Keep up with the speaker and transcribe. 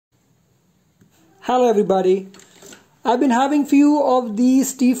Hello everybody. I've been having few of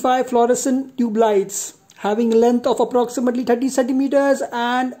these T5 fluorescent tube lights having a length of approximately 30 centimeters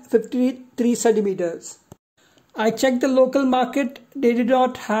and 53 centimeters. I checked the local market. They did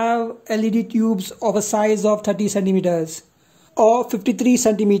not have LED tubes of a size of 30 centimeters or 53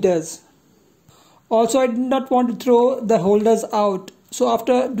 centimeters. Also, I did not want to throw the holders out. So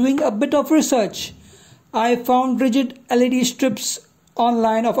after doing a bit of research, I found rigid LED strips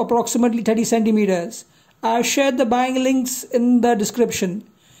online of approximately 30 centimeters. I've shared the buying links in the description.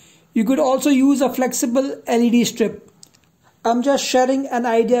 You could also use a flexible LED strip. I'm just sharing an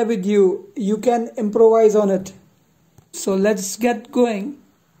idea with you. You can improvise on it. So let's get going.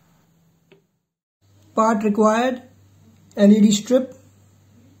 Part required: LED strip,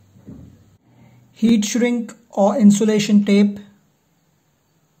 heat shrink or insulation tape,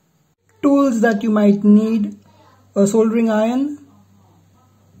 tools that you might need: a soldering iron,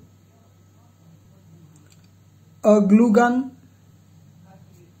 a glue gun,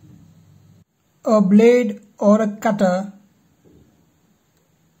 a blade or a cutter,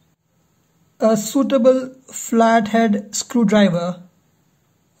 a suitable flathead screwdriver.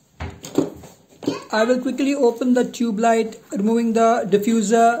 I will quickly open the tube light, removing the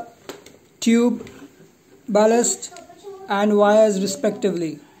diffuser, tube, ballast and wires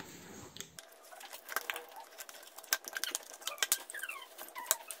respectively.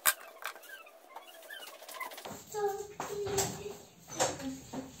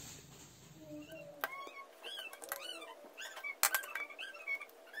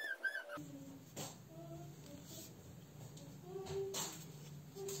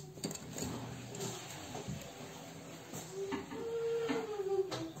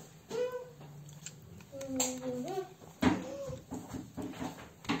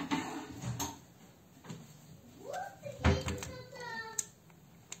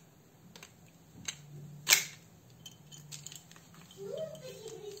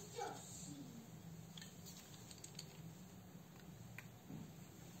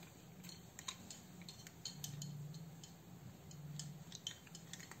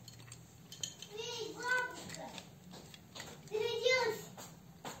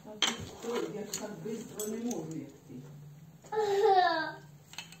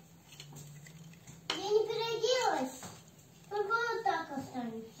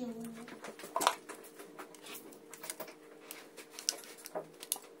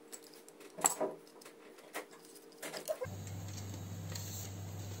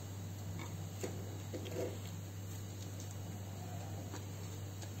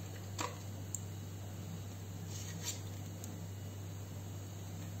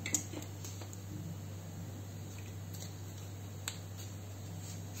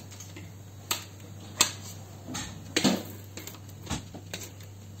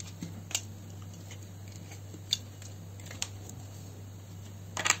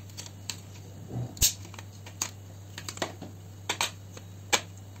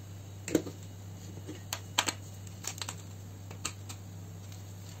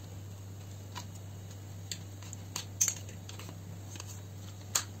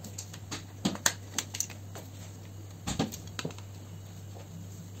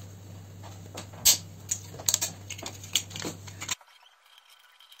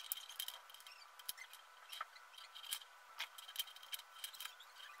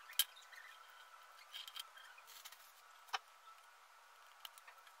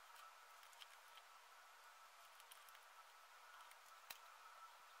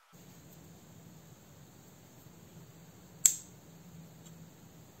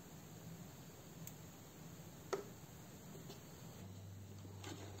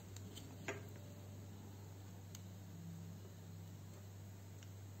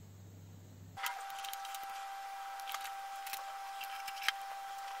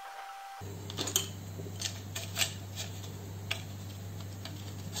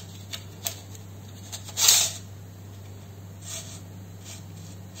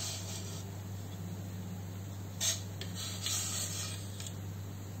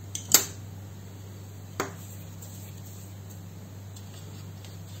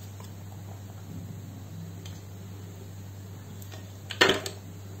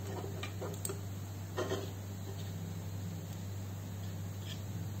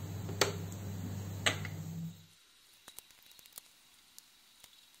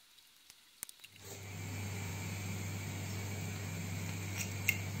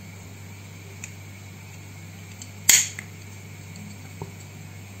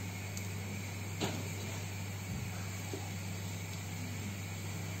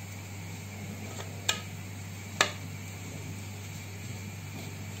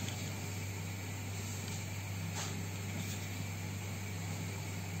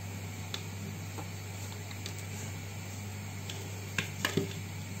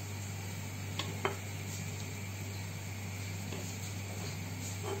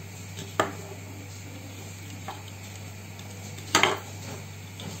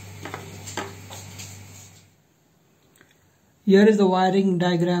 Here is the wiring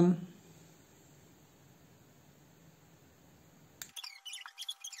diagram.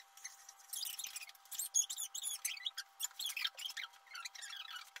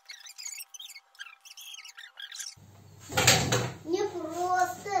 Не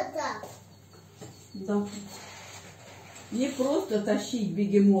просто так. Да. Не просто тащить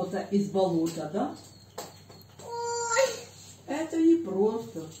бегемота из болота, да? Ой, Это не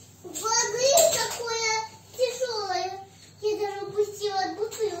просто. воды такое тяжелое. Я даже упустила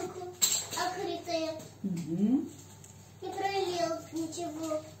бутылку открытая. Угу. Не пролил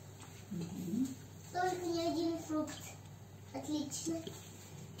ничего. Только ни один фрукт. Отлично.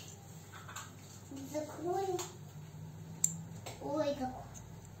 Закроем. Ой, как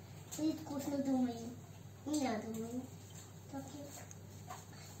будет вкусно, думаю. Я думаю. Так есть.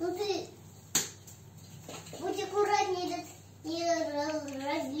 Ну ты будь аккуратнее, не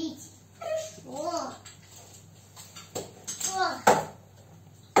разлить. Хорошо. О.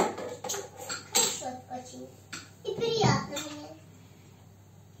 Хорошо откачу. И приятно мне.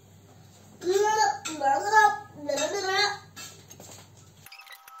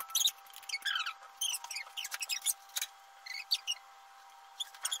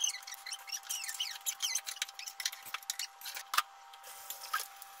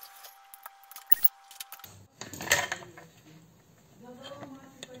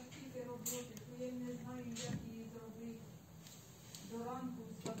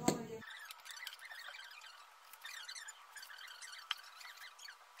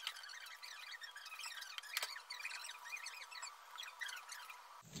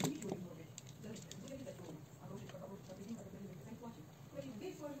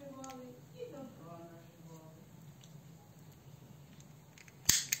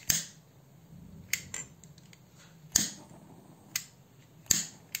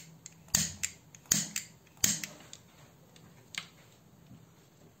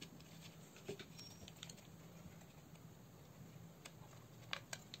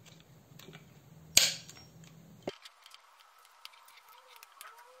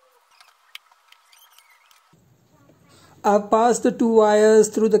 I've passed the two wires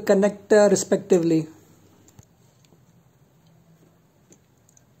through the connector respectively.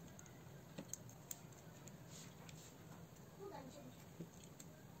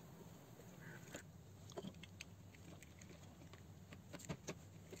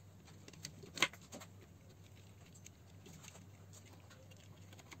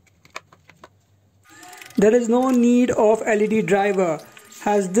 There is no need of LED driver,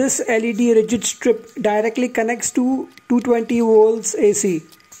 as this LED rigid strip directly connects to 220 volts AC.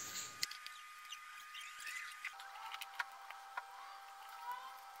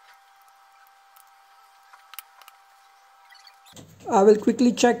 I will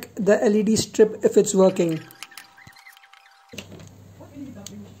quickly check the LED strip if it's working.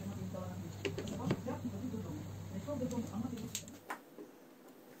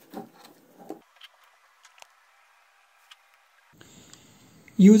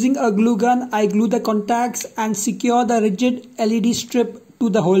 Using a glue gun, I glue the contacts and secure the rigid LED strip to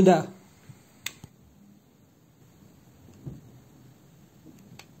the holder.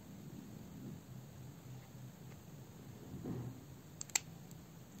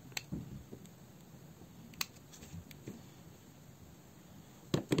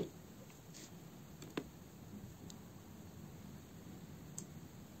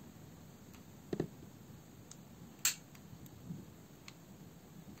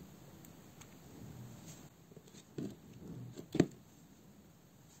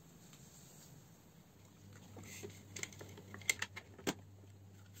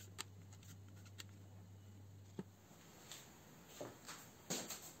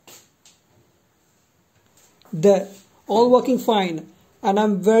 There, all working fine, and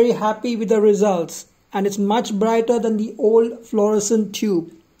I'm very happy with the results, and it's much brighter than the old fluorescent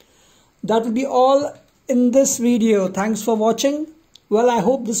tube. That will be all in this video. Thanks for watching. Well, I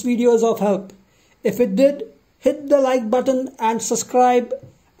hope this video is of help. If it did, hit the like button and subscribe,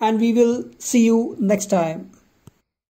 and we will see you next time.